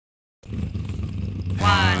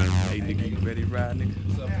ready to ride, nigga?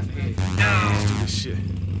 Let's do this shit.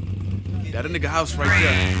 That a nigga house right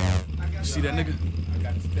there. You see that nigga?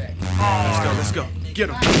 Let's go. Get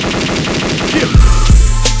him. Get him.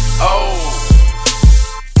 Oh,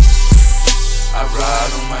 I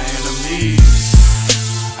ride on my enemies.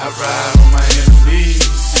 I ride on my enemies.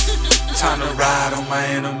 Time to ride on my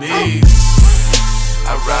enemies.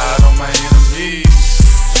 I ride on my enemies.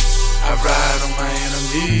 I ride on my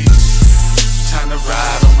enemies. Time to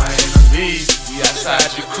ride on my enemies. We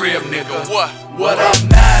outside your crib, nigga. What up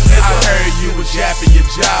now, nigga? I heard you was yapping your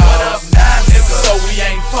jaw. What up now, nigga? So we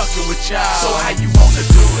ain't fucking with y'all. So how you wanna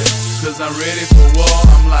do it? Cause I'm ready for war.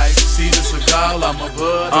 I'm like, see the cigar, I'm a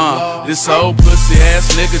bud. This old pussy ass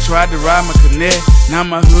nigga tried to ride my connect. Now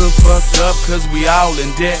my hood fucked up cause we all in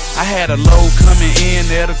debt. I had a load coming in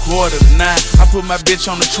at 8:45. I put my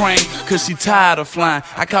bitch on the train cause she tired of flying.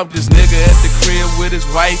 I caught this nigga at the crib with his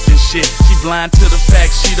wife and shit. She blind to the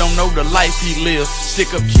fact she don't know the life he live. Stick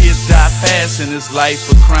up kids die fast in this life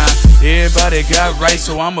of crime. Everybody got rights,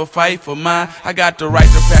 so I'ma fight for mine. I got the right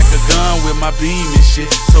to pack a gun with my beam and shit.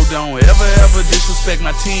 So don't ever disrespect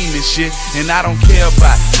my team and shit. And I don't care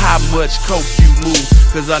about how much coke you move,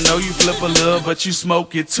 cause I know you flip a little but you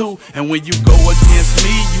smoke it too. And when you go against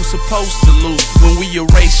me, you supposed to lose. When we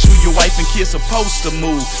erase you, your wife and kids supposed to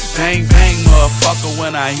move. Bang bang motherfucker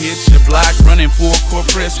when I hit your block. Running for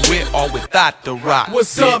corporate with or without the rock.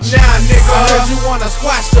 What's up now, nigga? I heard you wanna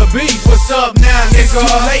squash the beef. What's up now, nigga? It's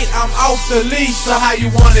too late, I'm off the leash. So how you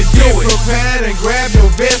wanna do it? Get prepared and grab your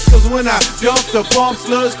vest, cause when I dump the pump,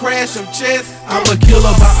 slugs crash them chests. I'm a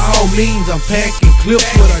killer by all means. I'm packing clips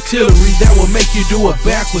with artillery that will make you do a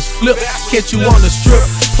backwards flip. Catch you on the strip,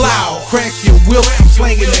 plow, crack your whip. I'm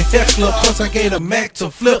slanging the heckler, plus I gave a Mac to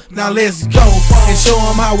flip. Now let's go and show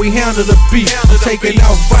them how we handle the beef. I'm taking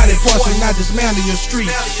out body parts and not dismantling your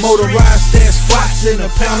street. Motorized stash spots in a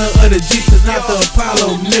pounder of the Jeep. It's not the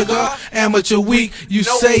Apollo, nigga. Amateur weak. You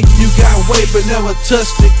say you got weight but never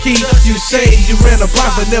touched the key. You say you ran a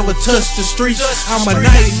block but never touched the streets. I'm a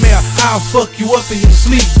nightmare, I'll fuck you up in your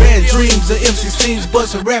sleep. Bad dreams of MC16s,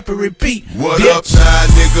 bust a rap and repeat. What up now,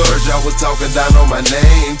 nigga? Heard y'all was talking down on my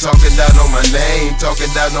name. Talking down on my name.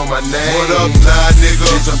 Talking down on my name. What up now, nigga?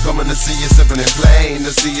 Bitch, I'm coming to see you sipping and plain.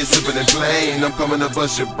 To see you sipping and plain. I'm coming to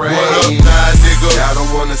bust your brain. What up now, nigga? Y'all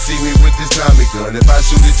don't wanna see me with this Tommy gun. If I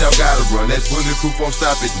shoot it, y'all gotta run. That bulletproof won't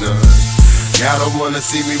stop it none. Y'all don't wanna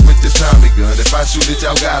see me with this Tommy gun. If I shoot it,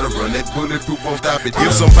 y'all gotta run. That bulletproof won't stop it.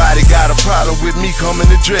 If somebody got a problem with me, come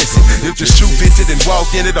and address it. If the shoe fits it and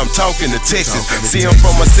walk in it, I'm talking to Texas. See, I'm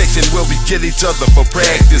from a section where we kill each other for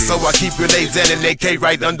practice. So I keep grenades and an AK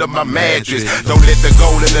right under my mattress. Don't let the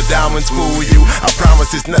gold and the diamonds fool you. I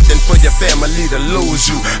promise it's nothing for your family to lose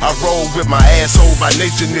you. I roll with my asshole by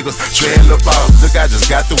nature, niggas. Trail about. Look, I just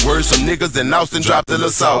got the word. Some niggas in Austin dropped the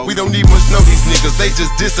assault. We don't even know these niggas. They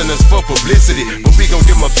just dissing us for publicity. But we gon'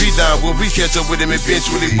 give him a beat down when we catch up with him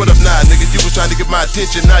eventually. What up now, nigga? You was trying to get my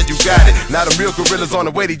attention, now you got it. Now the real gorillas on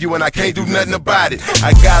the way to you and I can't do nothing about it.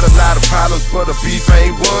 I got a lot of problems, but the beef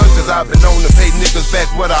ain't one. Cause I've been known to pay niggas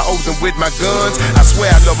back what I owe them with my guns. I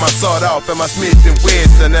swear I love my sawed off and my Smith and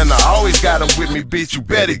Wesson, and I always got them with me, bitch. You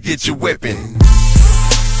better get your weapon.